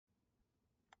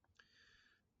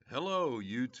Hello,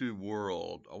 YouTube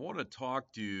world. I want to talk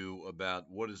to you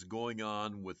about what is going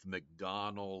on with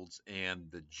McDonald's and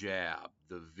the jab,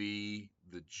 the V,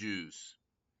 the juice.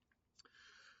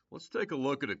 Let's take a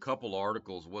look at a couple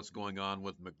articles, what's going on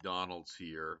with McDonald's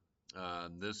here.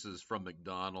 This is from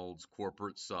McDonald's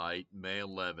corporate site, May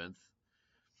 11th,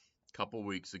 a couple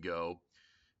weeks ago.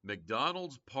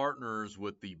 McDonald's partners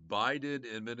with the Biden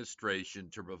administration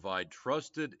to provide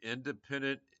trusted,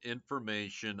 independent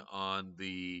information on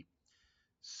the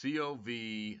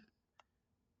COV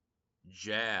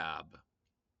jab.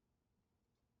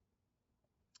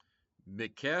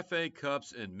 McCafe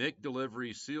cups and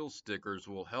McDelivery seal stickers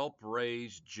will help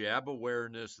raise jab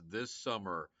awareness this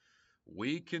summer.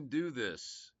 We can do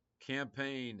this.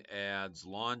 Campaign ads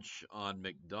launch on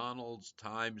McDonald's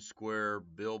Times Square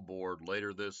billboard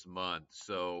later this month.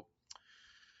 So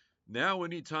now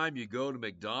anytime you go to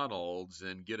McDonald's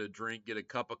and get a drink, get a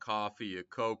cup of coffee, a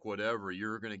Coke, whatever,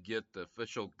 you're going to get the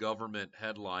official government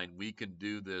headline, "We can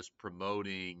do this,"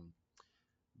 promoting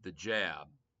the jab.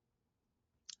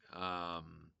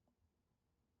 Um,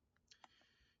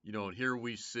 and here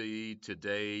we see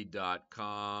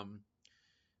today.com,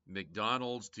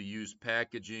 McDonald's to use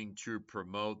packaging to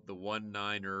promote the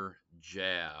one-niner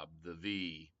jab, the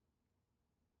V.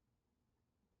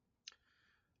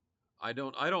 I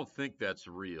don't think that's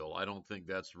real. I don't think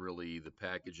that's really the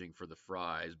packaging for the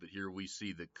fries, but here we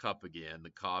see the cup again,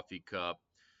 the coffee cup.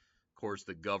 Of course,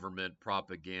 the government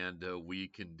propaganda, "We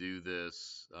can do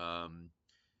this."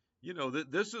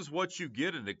 This is what you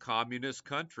get in a communist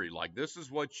country. Like, this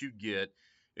is what you get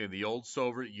in the old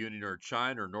Soviet Union or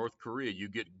China or North Korea. You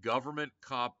get government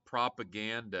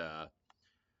propaganda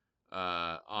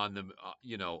on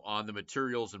the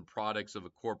materials and products of a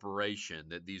corporation.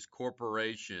 That these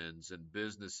corporations and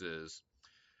businesses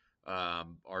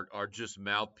are just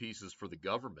mouthpieces for the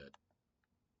government.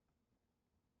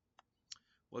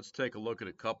 Let's take a look at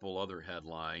a couple other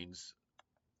headlines.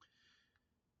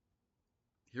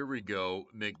 Here we go.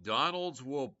 McDonald's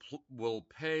will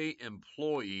pay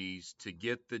employees to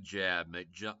get the jab.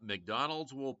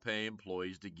 McDonald's will pay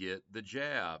employees to get the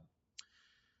jab.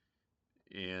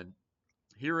 And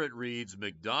here it reads,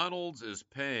 McDonald's is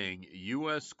paying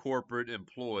U.S. corporate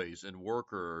employees and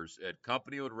workers at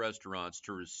company-owned restaurants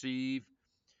to receive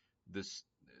the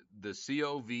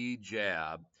COV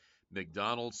jab.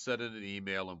 McDonald's said in an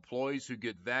email, employees who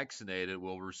get vaccinated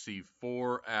will receive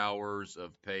 4 hours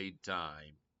of paid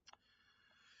time.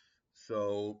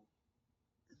 So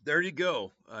there you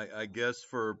go. I guess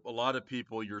for a lot of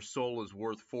people, your soul is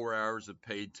worth 4 hours of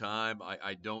paid time.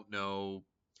 I don't know.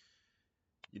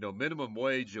 Minimum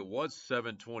wage, it was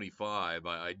 $7.25.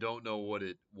 I don't know what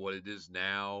it is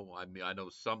now. I mean, I know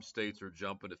some states are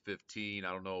jumping to 15.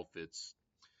 I don't know if it's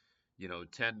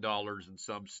 $10 in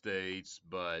some states,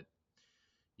 but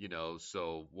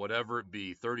so whatever it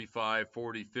be, $35,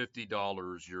 $40,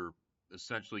 $50, you're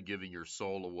essentially giving your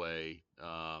soul away.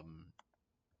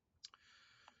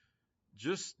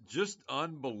 Just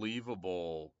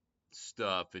unbelievable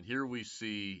stuff. And here we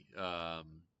see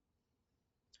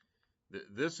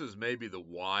this is maybe the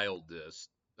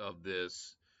wildest of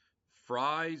this.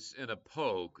 Fries and a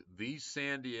Poke, these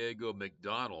San Diego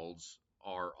McDonald's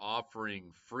are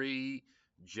offering free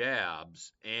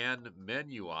jabs and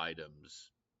menu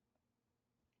items.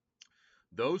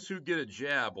 Those who get a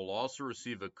jab will also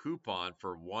receive a coupon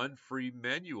for one free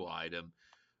menu item,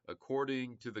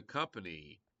 according to the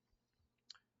company.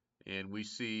 And we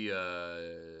see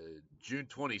June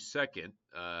 22nd,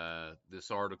 this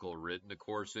article written, of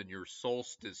course, in your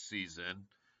solstice season.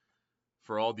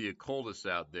 For all the occultists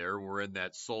out there, we're in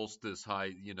that solstice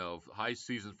high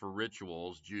season for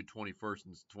rituals, June 21st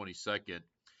and 22nd.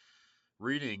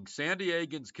 Reading, San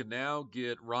Diegans can now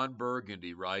get Ron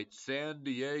Burgundy, right? San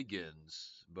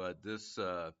Diegans. But this,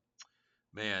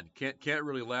 man, can't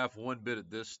really laugh one bit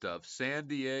at this stuff. San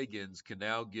Diegans can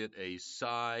now get a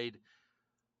side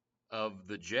of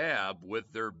the jab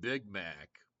with their Big Mac.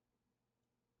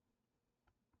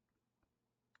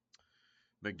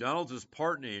 McDonald's is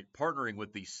partnering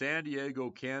with the San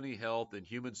Diego County Health and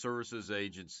Human Services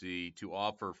Agency to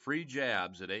offer free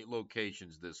jabs at 8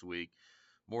 locations this week.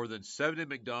 More than 70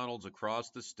 McDonald's across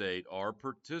the state are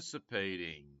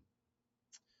participating.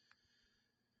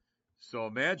 So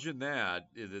imagine that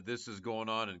this is going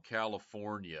on in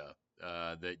California,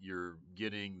 that you're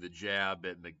getting the jab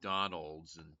at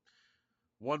McDonald's. And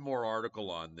one more article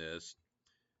on this.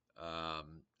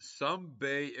 Some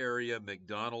Bay Area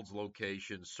McDonald's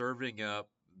locations serving up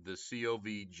the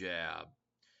COV jab.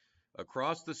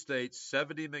 Across the state,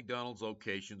 70 McDonald's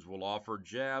locations will offer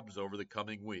jabs over the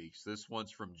coming weeks. This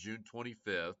one's from June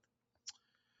 25th.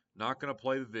 Not going to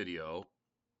play the video.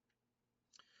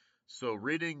 So,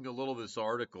 reading a little of this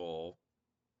article,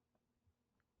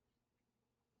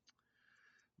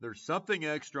 there's something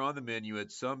extra on the menu at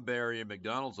some Bay Area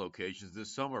McDonald's locations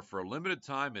this summer. For a limited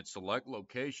time at select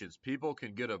locations, people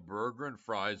can get a burger and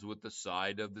fries with the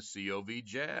side of the COV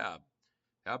jab.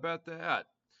 How about that?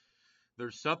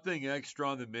 There's something extra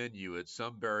on the menu at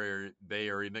some Bay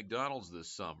Area McDonald's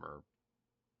this summer.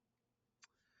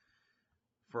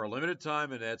 For a limited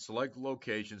time and at select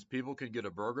locations, people can get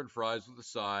a burger and fries with the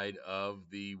side of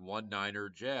the one-niner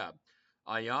jab.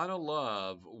 Ayana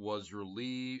Love,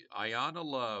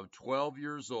 12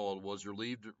 years old, was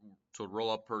relieved to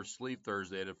roll up her sleeve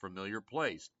Thursday at a familiar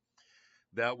place.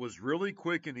 That was really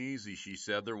quick and easy, she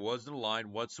said. There wasn't a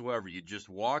line whatsoever. You just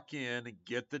walk in,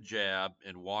 get the jab,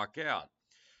 and walk out.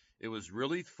 It was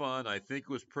really fun. I think it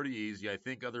was pretty easy. I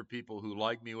think other people who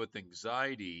like me with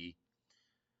anxiety,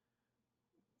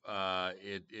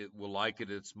 it will like it.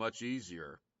 It's much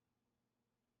easier.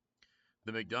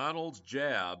 The McDonald's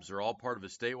jabs are all part of a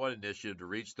statewide initiative to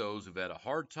reach those who've had a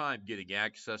hard time getting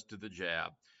access to the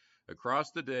jab.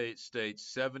 Across the state,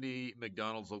 70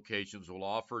 McDonald's locations will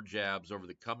offer jabs over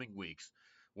the coming weeks.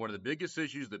 One of the biggest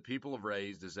issues that people have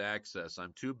raised is access.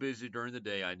 I'm too busy during the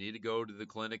day. I need to go to the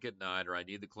clinic at night, or I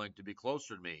need the clinic to be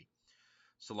closer to me.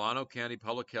 Solano County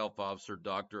Public Health Officer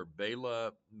Dr.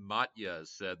 Bela Matya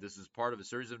said this is part of a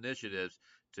series of initiatives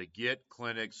to get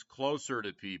clinics closer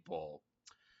to people.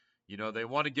 You know, they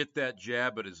want to get that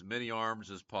jab at as many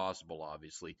arms as possible,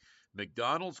 obviously.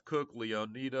 McDonald's cook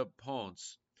Leonida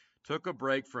Ponce took a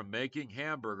break from making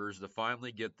hamburgers to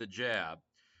finally get the jab.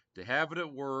 To have it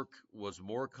at work was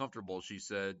more comfortable, she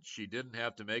said. She didn't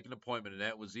have to make an appointment, and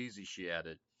that was easy, she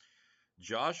added.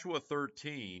 Joshua,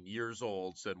 13 years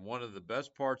old, said one of the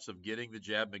best parts of getting the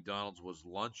jab at McDonald's was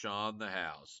lunch on the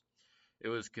house. It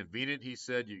was convenient, he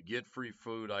said. You get free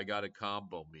food. I got a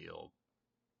combo meal.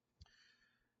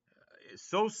 It's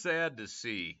so sad to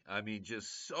see. I mean,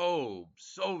 just so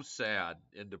sad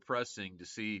and depressing to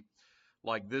see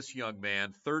like this young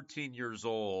man, 13 years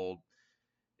old,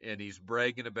 and he's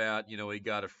bragging about, he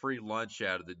got a free lunch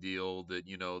out of the deal. That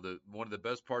the one of the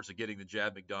best parts of getting the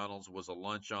jab McDonald's was a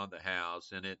lunch on the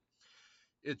house, and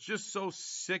it's just so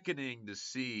sickening to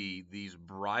see these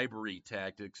bribery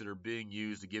tactics that are being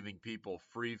used to giving people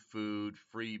free food,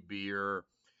 free beer,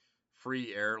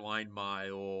 free airline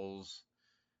miles,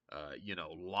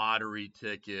 lottery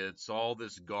tickets, all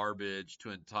this garbage to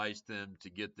entice them to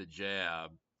get the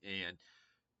jab. And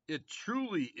it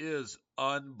truly is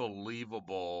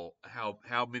unbelievable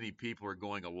how many people are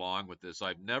going along with this.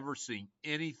 I've never seen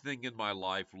anything in my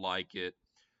life like it.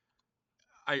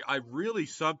 I really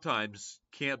sometimes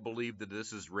can't believe that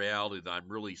this is reality, that I'm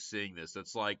really seeing this.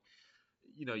 It's like,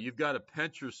 you've got to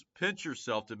pinch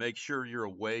yourself to make sure you're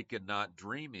awake and not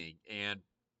dreaming. And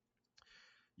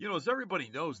as everybody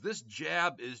knows, this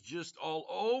jab is just all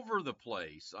over the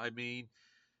place. I mean,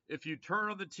 if you turn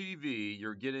on the TV,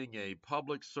 you're getting a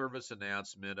public service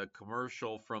announcement, a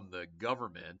commercial from the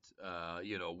government,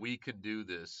 we can do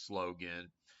this slogan.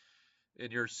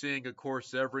 And you're seeing, of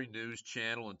course, every news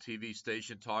channel and TV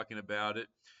station talking about it.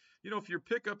 If you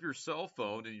pick up your cell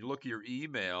phone and you look at your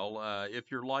email,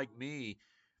 if you're like me,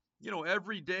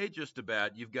 every day just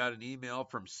about you've got an email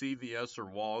from CVS or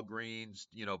Walgreens,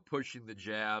 pushing the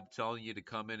jab, telling you to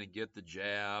come in and get the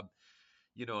jab.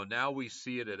 Now we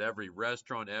see it at every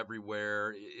restaurant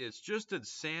everywhere. It's just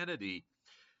insanity.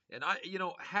 And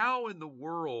how in the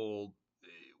world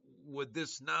would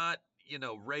this not,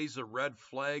 raise a red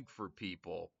flag for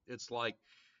people? It's like,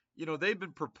 they've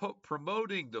been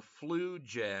promoting the flu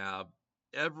jab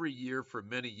every year for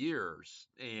many years.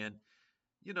 And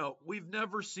we've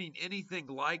never seen anything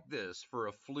like this for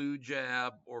a flu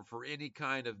jab or for any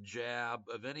kind of jab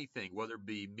of anything, whether it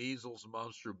be measles,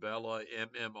 mumps, rubella,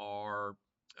 MMR,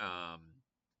 um,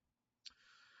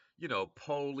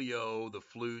 polio, the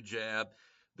flu jab.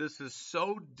 This is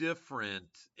so different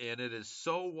and it is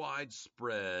so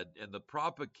widespread and the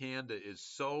propaganda is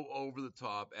so over the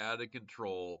top, out of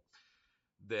control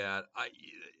that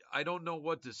I don't know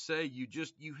what to say.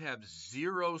 You have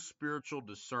zero spiritual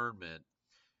discernment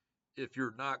if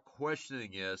you're not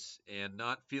questioning this and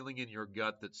not feeling in your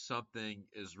gut that something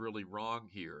is really wrong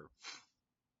here.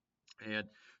 And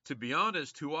to be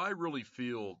honest, who I really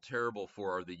feel terrible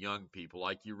for are the young people.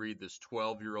 Like you read this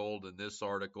 12-year-old in this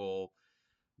article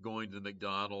going to the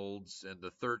McDonald's, and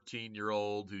the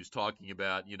 13-year-old who's talking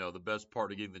about, the best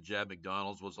part of getting the jab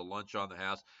McDonald's was a lunch on the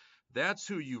house. That's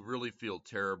who you really feel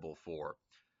terrible for.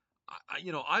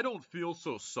 I don't feel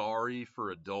so sorry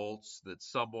for adults that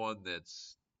someone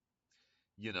that's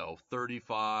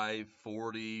 35,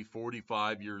 40,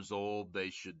 45 years old, they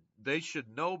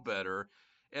should know better.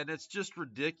 And it's just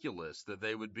ridiculous that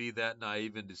they would be that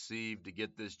naive and deceived to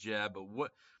get this jab.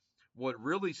 But what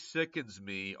really sickens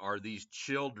me are these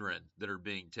children that are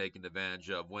being taken advantage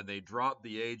of when they drop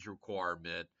the age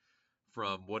requirement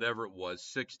from whatever it was,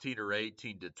 16 or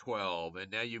 18 to 12,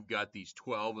 and now you've got these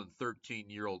 12 and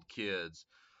 13-year-old kids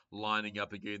lining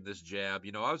up and getting this jab.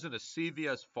 I was in a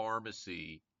CVS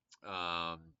pharmacy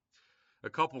um, a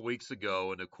couple weeks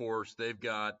ago, and of course they've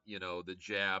got the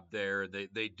jab there, and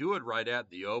they do it right at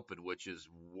the open, which is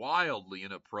wildly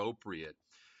inappropriate.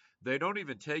 They don't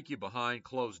even take you behind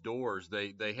closed doors.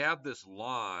 They have this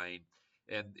line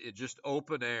and it just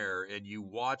open air, and you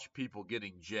watch people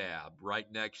getting jabbed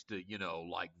right next to,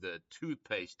 like the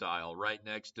toothpaste aisle, right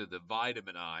next to the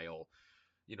vitamin aisle,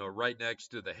 right next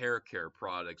to the hair care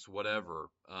products, whatever.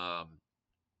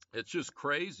 It's just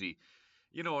crazy.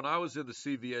 And I was in the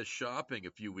CVS shopping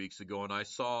a few weeks ago, and I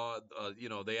saw,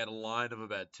 they had a line of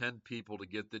about 10 people to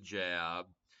get the jab,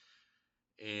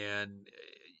 and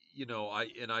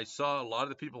I saw a lot of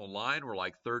the people in line were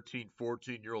like 13,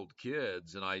 14-year-old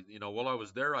kids. And while I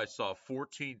was there, I saw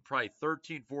 14, probably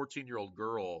 13, 14-year-old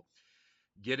girl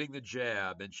getting the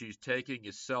jab, and she's taking a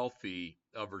selfie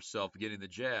of herself getting the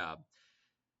jab.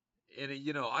 And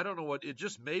I don't know what, it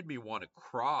just made me want to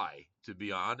cry, to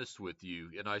be honest with you.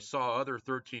 And I saw other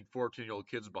 13, 14-year-old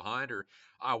kids behind her.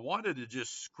 I wanted to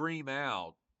just scream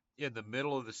out in the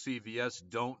middle of the CVS,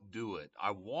 "Don't do it."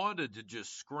 I wanted to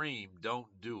just scream, "Don't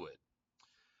do it."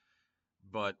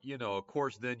 But, of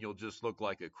course, then you'll just look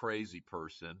like a crazy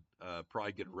person,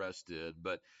 probably get arrested.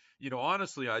 But,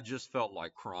 honestly, I just felt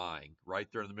like crying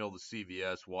right there in the middle of the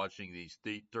CVS, watching these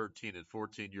 13 and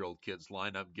 14-year-old kids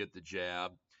line up and get the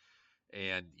jab,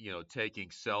 and, taking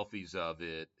selfies of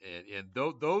it. And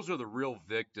those are the real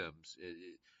victims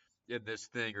in this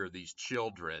thing, are these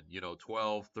children,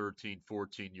 12, 13,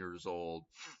 14 years old.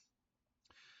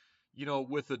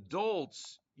 With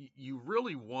adults, you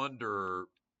really wonder,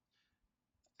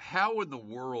 how in the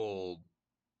world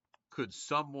could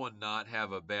someone not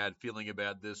have a bad feeling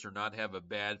about this, or not have a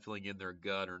bad feeling in their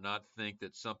gut, or not think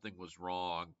that something was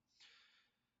wrong?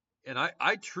 And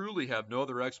I truly have no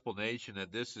other explanation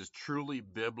that this is truly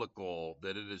biblical,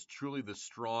 that it is truly the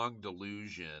strong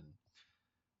delusion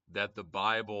that the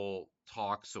Bible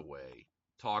talks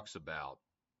about.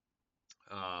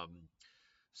 Um,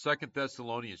 2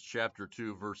 Thessalonians chapter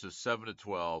 2, verses 7 to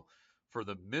 12. For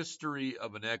the mystery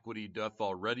of iniquity doth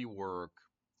already work.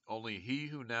 Only he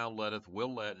who now letteth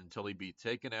will let until he be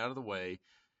taken out of the way.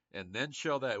 And then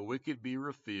shall that wicked be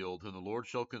revealed, whom the Lord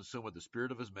shall consume with the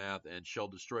spirit of his mouth, and shall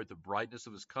destroy the brightness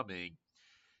of his coming.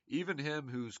 Even him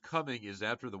whose coming is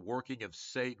after the working of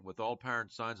Satan, with all power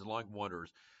and signs and lying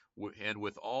wonders, and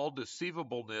with all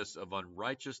deceivableness of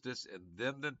unrighteousness in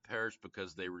them that perish,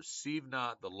 because they receive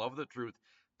not the love of the truth,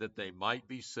 that they might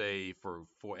be saved. For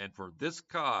this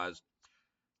cause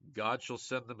God shall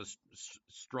send them a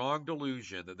strong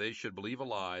delusion, that they should believe a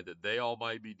lie, that they all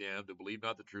might be damned, who believe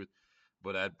not the truth,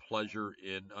 but had pleasure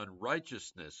in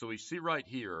unrighteousness. So we see right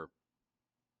here,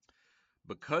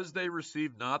 because they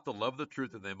received not the love of the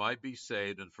truth, that they might be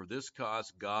saved, and for this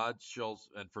cause God shall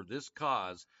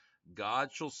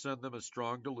send them a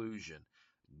strong delusion.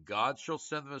 God shall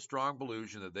send them a strong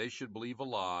delusion, that they should believe a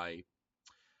lie,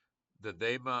 that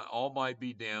they all might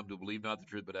be damned, who believe not the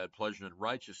truth, but had pleasure in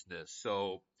righteousness.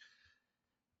 So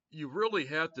you really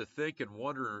have to think and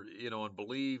wonder, and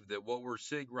believe that what we're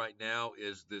seeing right now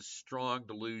is this strong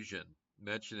delusion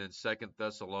mentioned in 2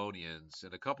 Thessalonians,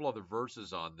 and a couple other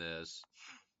verses on this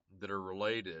that are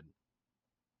related.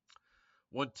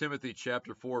 1 Timothy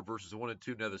chapter 4, verses 1 and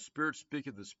 2. Now the Spirit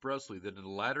speaketh expressly that in the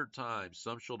latter times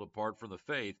some shall depart from the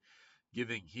faith,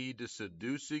 giving heed to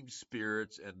seducing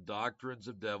spirits and doctrines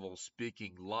of devils,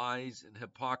 speaking lies and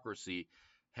hypocrisy,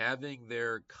 having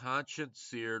their conscience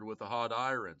seared with a hot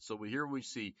iron. So here we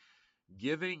see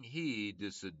giving heed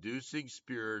to seducing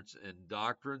spirits and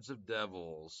doctrines of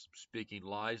devils, speaking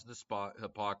lies and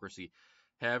hypocrisy,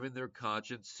 having their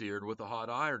conscience seared with a hot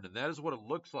iron. And that is what it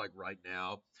looks like right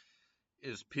now,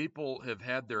 is people have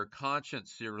had their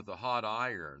conscience seared with a hot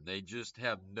iron. They just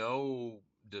have no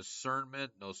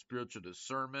discernment, no spiritual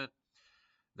discernment.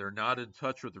 They're not in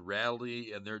touch with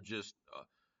reality, and they're just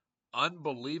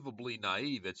unbelievably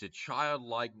naive. It's a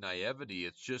childlike naivety.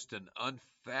 It's just an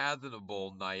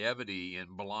unfathomable naivety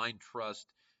and blind trust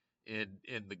in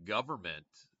the government.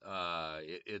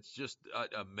 It's just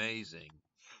amazing.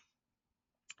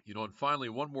 And finally,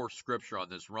 one more scripture on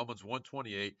this, Romans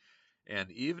 1:28.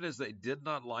 And even as they did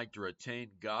not like to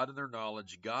retain God in their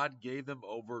knowledge, God gave them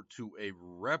over to a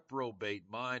reprobate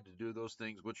mind to do those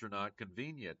things which are not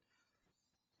convenient.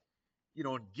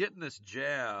 And getting this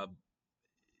jab,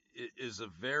 is a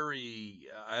very,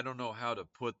 I don't know how to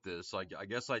put this. I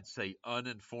guess I'd say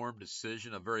uninformed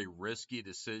decision, a very risky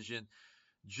decision.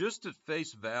 Just at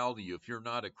face value, if you're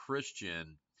not a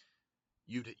Christian,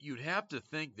 you'd have to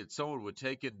think that someone would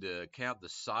take into account the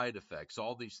side effects,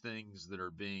 all these things that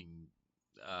are being.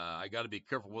 I got to be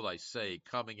careful what I say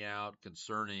coming out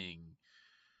concerning.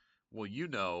 Well,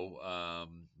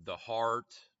 the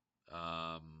heart,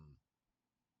 um,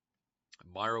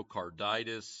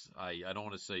 myocarditis. I don't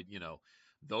want to say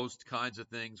those kinds of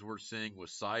things we're seeing with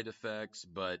side effects,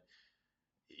 but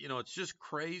it's just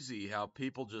crazy how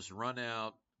people just run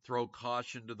out, throw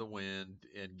caution to the wind,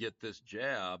 and get this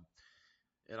jab.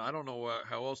 And I don't know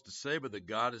how else to say, but that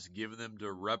God has given them to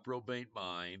a reprobate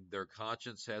mind. Their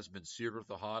conscience has been seared with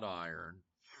a hot iron,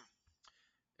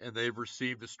 and they've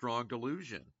received a strong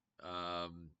delusion.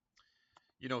 Um,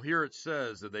 here it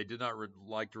says that they did not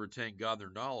like to retain God in their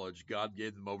knowledge. God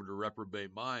gave them over to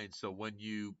reprobate mind. So when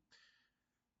you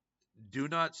do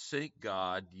not seek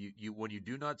God, when you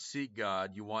do not seek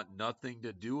God, you want nothing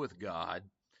to do with God.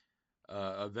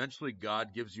 Eventually,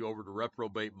 God gives you over to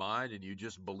reprobate mind, and you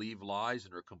just believe lies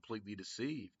and are completely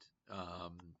deceived.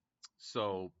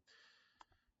 So,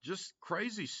 just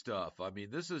crazy stuff. I mean,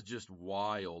 this is just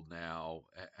wild now.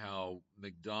 How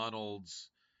McDonald's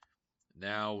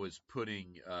now is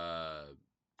putting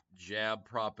jab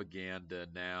propaganda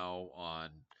now on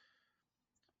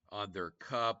their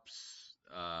cups,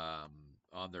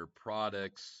 on their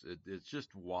products. It's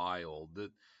just wild.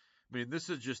 I mean, this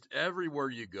is just everywhere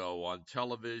you go on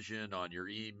television, on your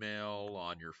email,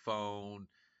 on your phone,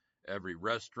 every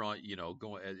restaurant,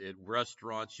 going at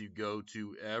restaurants you go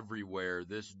to everywhere.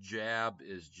 This jab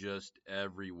is just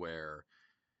everywhere.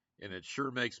 And it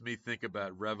sure makes me think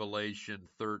about Revelation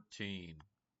 13.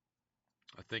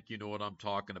 I think you know what I'm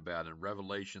talking about in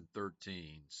Revelation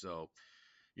 13. So,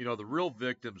 the real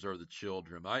victims are the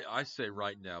children. I say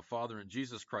right now, Father, in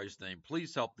Jesus Christ's name,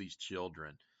 please help these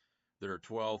children that are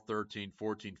 12, 13,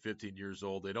 14, 15 years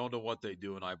old. They don't know what they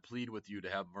do, and I plead with you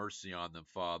to have mercy on them,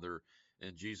 Father.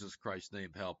 In Jesus Christ's name,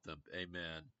 help them.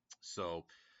 Amen. So,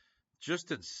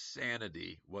 just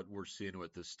insanity what we're seeing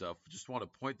with this stuff. Just want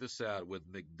to point this out with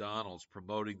McDonald's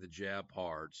promoting the jab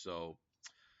hard. So,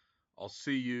 I'll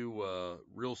see you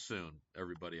real soon,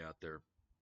 everybody out there.